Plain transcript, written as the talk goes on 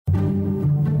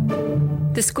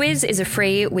The Squiz is a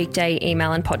free weekday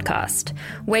email and podcast.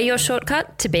 We're your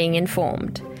shortcut to being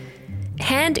informed.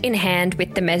 Hand in hand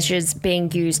with the measures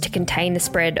being used to contain the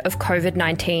spread of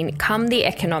COVID-19 come the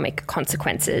economic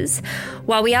consequences.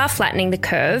 While we are flattening the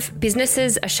curve,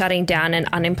 businesses are shutting down and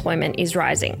unemployment is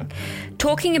rising.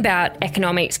 Talking about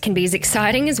economics can be as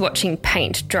exciting as watching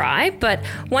paint dry, but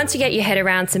once you get your head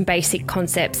around some basic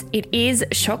concepts, it is,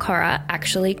 shock horror,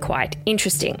 actually quite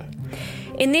interesting.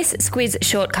 In this Squiz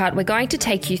shortcut, we're going to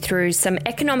take you through some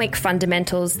economic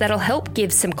fundamentals that'll help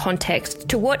give some context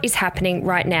to what is happening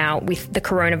right now with the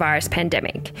coronavirus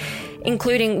pandemic,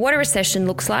 including what a recession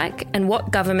looks like and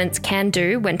what governments can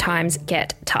do when times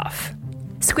get tough.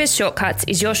 Squiz Shortcuts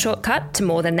is your shortcut to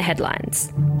more than the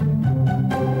headlines.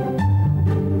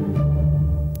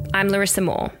 I'm Larissa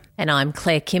Moore. And I'm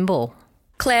Claire Kimball.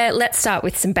 Claire, let's start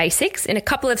with some basics. In a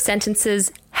couple of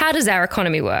sentences, how does our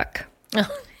economy work?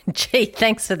 Gee,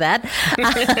 thanks for that.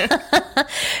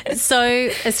 So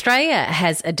Australia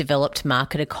has a developed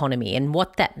market economy, and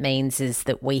what that means is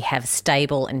that we have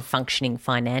stable and functioning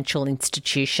financial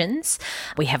institutions.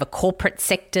 We have a corporate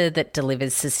sector that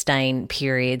delivers sustained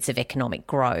periods of economic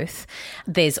growth.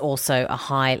 There's also a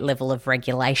high level of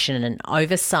regulation and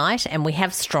oversight, and we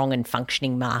have strong and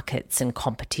functioning markets and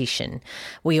competition.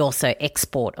 We also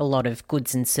export a lot of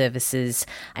goods and services,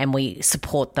 and we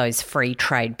support those free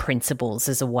trade principles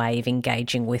as a way of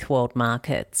engaging with world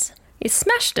markets. You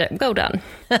smashed it. Well done.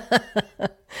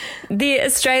 The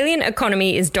Australian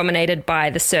economy is dominated by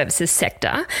the services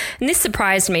sector, and this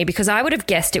surprised me because I would have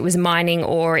guessed it was mining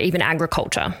or even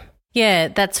agriculture. Yeah,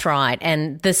 that's right.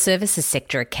 And the services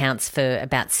sector accounts for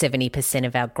about 70%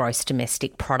 of our gross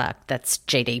domestic product. That's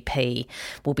GDP.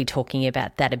 We'll be talking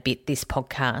about that a bit this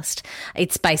podcast.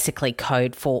 It's basically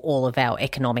code for all of our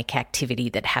economic activity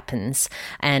that happens.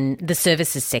 And the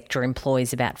services sector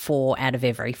employs about 4 out of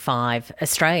every 5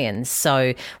 Australians.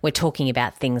 So we're talking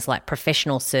about things like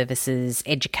professional services,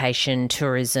 education,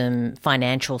 tourism,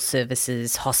 financial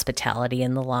services, hospitality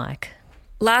and the like.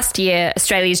 Last year,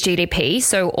 Australia's GDP,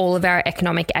 so all of our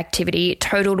economic activity,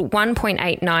 totaled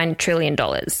 $1.89 trillion.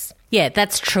 Yeah,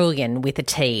 that's trillion with a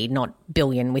T, not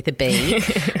billion with a B.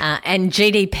 And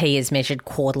GDP is measured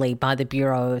quarterly by the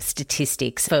Bureau of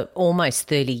Statistics. For almost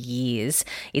 30 years,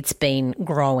 it's been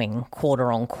growing quarter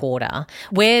on quarter.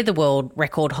 We're the world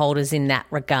record holders in that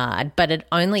regard, but it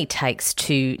only takes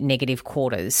 2 negative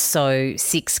quarters, so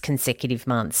 6 consecutive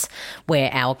months,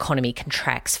 where our economy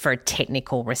contracts for a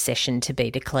technical recession to be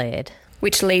declared.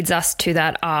 Which leads us to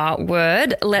that R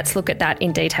word. Let's look at that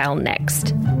in detail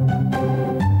next.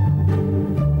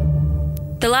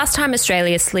 The last time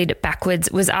Australia slid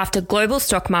backwards was after global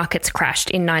stock markets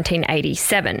crashed in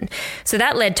 1987. So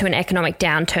that led to an economic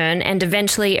downturn and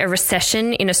eventually a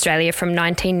recession in Australia from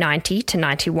 1990 to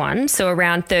 91, so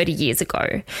around 30 years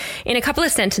ago. In a couple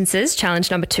of sentences, challenge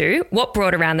number 2, what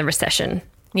brought around the recession?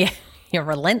 Yeah. You're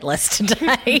relentless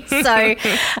today. So,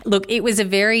 look, it was a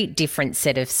very different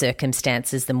set of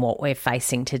circumstances than what we're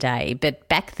facing today. But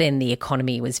back then, the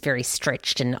economy was very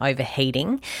stretched and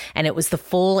overheating, and it was the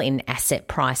fall in asset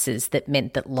prices that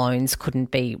meant that loans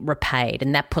couldn't be repaid,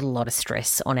 and that put a lot of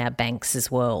stress on our banks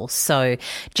as well. So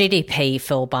GDP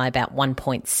fell by about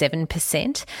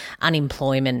 1.7%.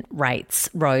 Unemployment rates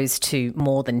rose to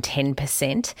more than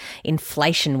 10%.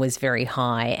 Inflation was very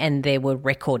high, and there were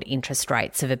record interest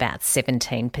rates of about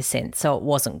 17%, so it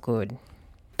wasn't good.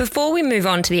 Before we move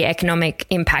on to the economic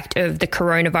impact of the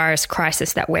coronavirus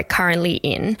crisis that we're currently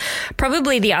in,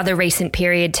 probably the other recent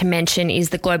period to mention is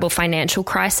the global financial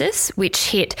crisis, which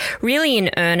hit really in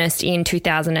earnest in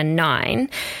 2009.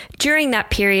 During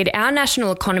that period, our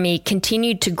national economy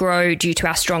continued to grow due to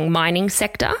our strong mining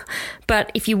sector,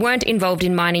 but if you weren't involved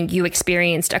in mining, you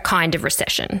experienced a kind of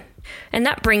recession. And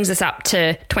that brings us up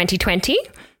to 2020.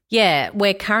 Yeah,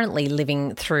 we're currently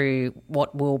living through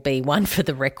what will be one for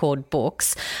the record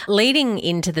books. Leading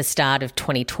into the start of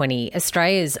 2020,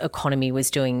 Australia's economy was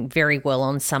doing very well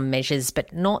on some measures,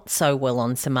 but not so well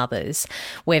on some others.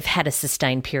 We've had a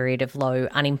sustained period of low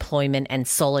unemployment and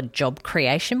solid job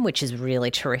creation, which is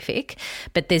really terrific.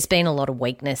 But there's been a lot of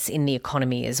weakness in the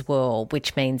economy as well,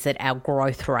 which means that our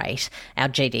growth rate, our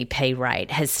GDP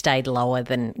rate, has stayed lower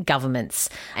than governments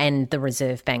and the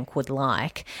Reserve Bank would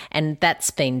like. And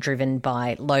that's been driven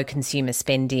by low consumer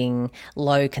spending,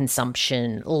 low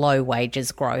consumption, low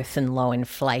wages growth and low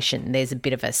inflation. There's a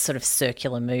bit of a sort of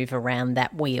circular move around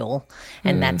that wheel,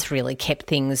 and that's really kept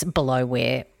things below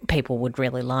where people would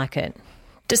really like it.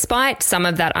 Despite some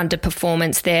of that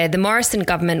underperformance there, the Morrison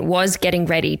government was getting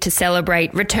ready to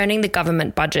celebrate returning the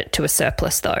government budget to a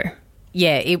surplus though.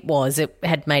 Yeah, it was. It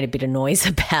had made a bit of noise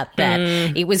about that.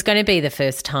 It was going to be the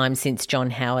first time since John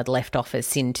Howard left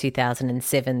office in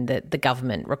 2007 that the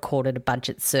government recorded a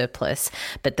budget surplus,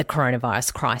 but the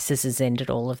coronavirus crisis has ended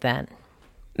all of that.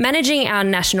 Managing our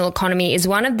national economy is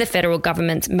one of the federal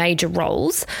government's major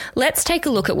roles. Let's take a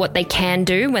look at what they can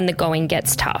do when the going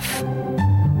gets tough.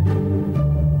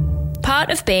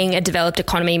 Part of being a developed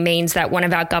economy means that one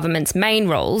of our government's main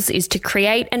roles is to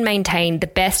create and maintain the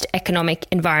best economic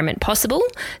environment possible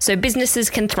so businesses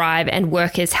can thrive and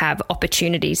workers have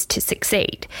opportunities to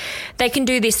succeed. They can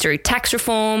do this through tax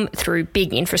reform, through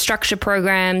big infrastructure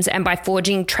programs, and by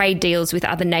forging trade deals with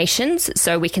other nations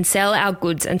so we can sell our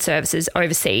goods and services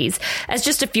overseas, as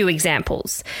just a few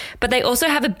examples. But they also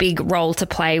have a big role to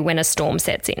play when a storm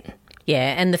sets in.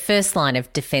 Yeah, and the first line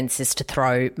of defence is to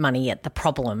throw money at the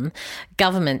problem.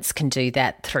 Governments can do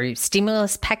that through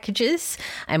stimulus packages,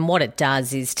 and what it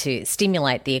does is to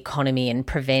stimulate the economy and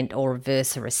prevent or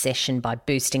reverse a recession by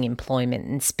boosting employment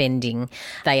and spending.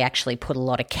 They actually put a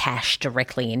lot of cash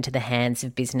directly into the hands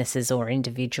of businesses or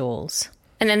individuals.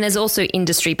 And then there's also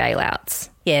industry bailouts.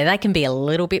 Yeah, they can be a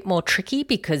little bit more tricky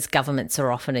because governments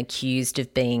are often accused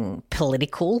of being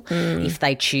political if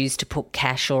they choose to put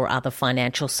cash or other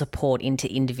financial support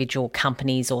into individual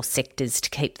companies or sectors to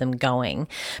keep them going.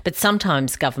 But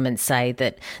sometimes governments say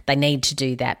that they need to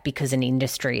do that because an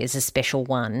industry is a special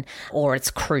one or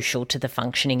it's crucial to the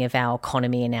functioning of our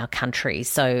economy and our country.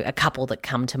 So a couple that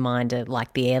come to mind are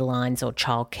like the airlines or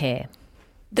childcare.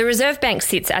 The Reserve Bank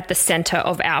sits at the centre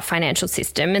of our financial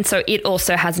system, and so it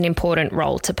also has an important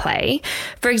role to play.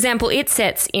 For example, it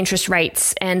sets interest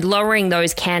rates, and lowering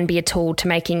those can be a tool to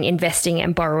making investing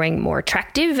and borrowing more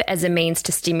attractive as a means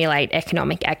to stimulate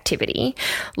economic activity.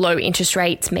 Low interest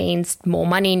rates means more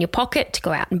money in your pocket to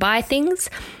go out and buy things.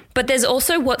 But there's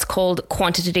also what's called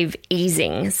quantitative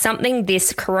easing, something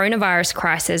this coronavirus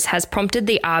crisis has prompted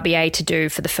the RBA to do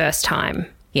for the first time.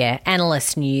 Yeah,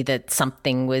 analysts knew that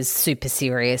something was super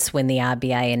serious when the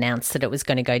RBA announced that it was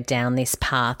going to go down this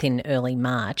path in early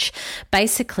March.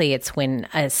 Basically, it's when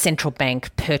a central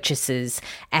bank purchases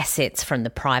assets from the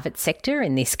private sector.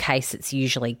 In this case, it's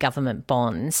usually government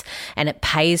bonds, and it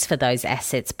pays for those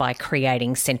assets by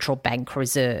creating central bank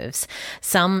reserves.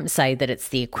 Some say that it's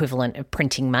the equivalent of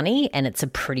printing money, and it's a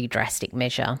pretty drastic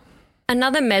measure.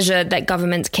 Another measure that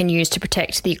governments can use to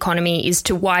protect the economy is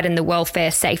to widen the welfare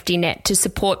safety net to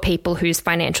support people whose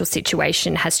financial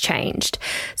situation has changed.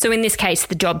 So in this case,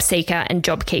 the job seeker and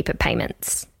JobKeeper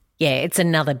payments. Yeah, it's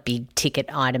another big ticket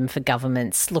item for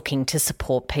governments looking to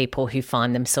support people who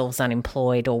find themselves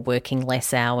unemployed or working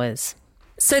less hours.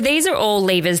 So these are all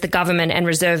levers the government and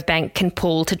Reserve Bank can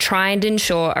pull to try and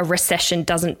ensure a recession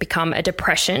doesn't become a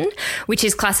depression, which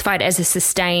is classified as a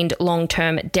sustained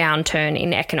long-term downturn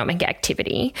in economic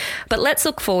activity. But let's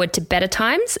look forward to better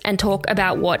times and talk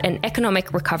about what an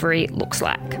economic recovery looks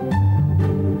like.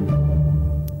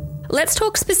 Let's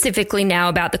talk specifically now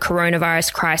about the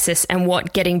coronavirus crisis and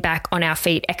what getting back on our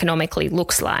feet economically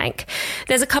looks like.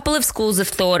 There's a couple of schools of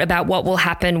thought about what will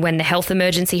happen when the health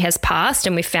emergency has passed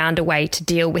and we've found a way to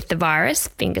deal with the virus.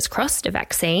 Fingers crossed, a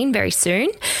vaccine very soon.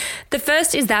 The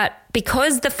first is that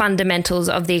because the fundamentals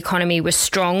of the economy were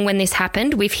strong when this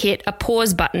happened, we've hit a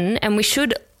pause button and we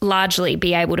should largely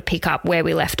be able to pick up where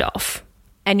we left off.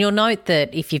 And you'll note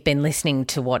that if you've been listening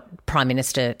to what Prime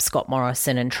Minister Scott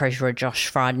Morrison and Treasurer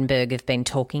Josh Frydenberg have been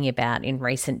talking about in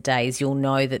recent days, you'll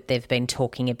know that they've been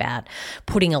talking about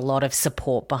putting a lot of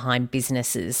support behind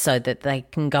businesses so that they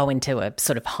can go into a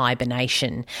sort of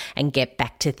hibernation and get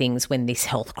back to things when this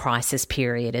health crisis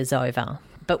period is over.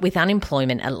 But with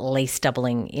unemployment at least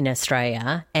doubling in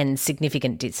Australia and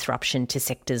significant disruption to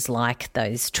sectors like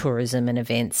those tourism and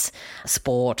events,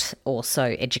 sport,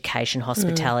 also education,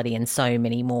 hospitality and so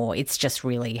many more, it's just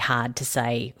really hard to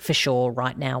say for sure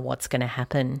right now what's going to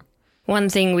happen. One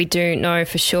thing we do know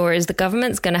for sure is the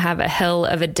government's going to have a hell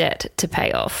of a debt to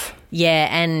pay off. Yeah,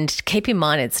 and keep in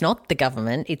mind it's not the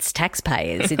government, it's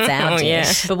taxpayers, it's our debt.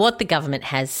 Yeah. But what the government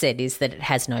has said is that it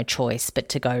has no choice but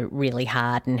to go really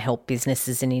hard and help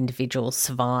businesses and individuals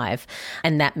survive.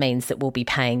 And that means that we'll be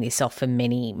paying this off for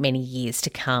many, many years to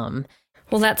come.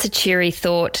 Well, that's a cheery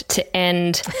thought to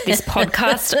end this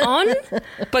podcast on,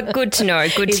 but good to know,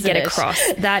 good to get across.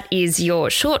 That is your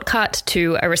shortcut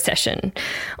to a recession.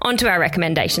 On to our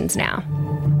recommendations now.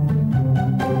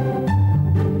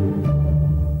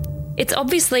 It's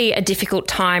obviously a difficult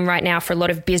time right now for a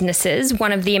lot of businesses.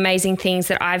 One of the amazing things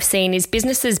that I've seen is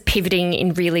businesses pivoting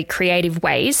in really creative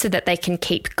ways so that they can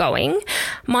keep going.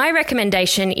 My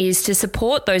recommendation is to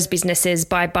support those businesses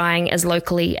by buying as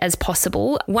locally as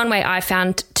possible. One way I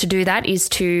found to do that is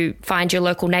to find your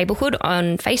local neighbourhood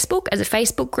on Facebook. As a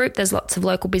Facebook group, there's lots of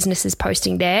local businesses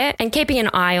posting there, and keeping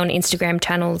an eye on Instagram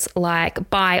channels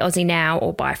like Buy Aussie Now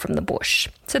or Buy From The Bush.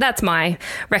 So that's my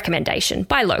recommendation.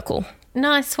 Buy local.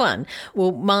 Nice one.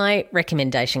 Well, my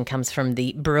recommendation comes from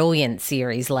the brilliant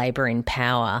series Labor in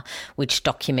Power, which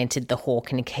documented the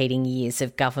Hawke and Keating years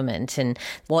of government. And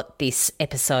what this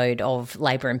episode of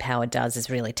Labor in Power does is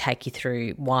really take you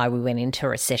through why we went into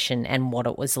recession and what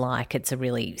it was like. It's a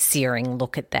really searing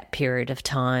look at that period of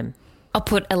time. I'll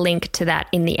put a link to that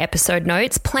in the episode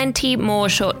notes. Plenty more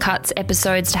Shortcuts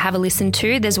episodes to have a listen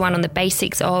to. There's one on the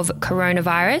basics of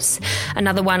coronavirus,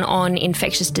 another one on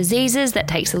infectious diseases that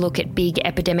takes a look at big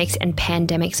epidemics and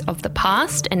pandemics of the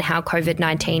past and how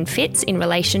COVID-19 fits in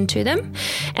relation to them.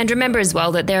 And remember as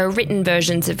well that there are written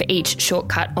versions of each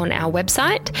shortcut on our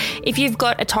website. If you've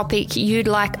got a topic you'd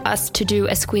like us to do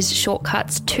a Squiz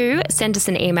Shortcuts to, send us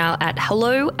an email at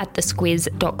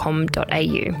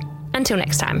hello@thesquiz.com.au. Until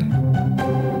next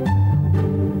time.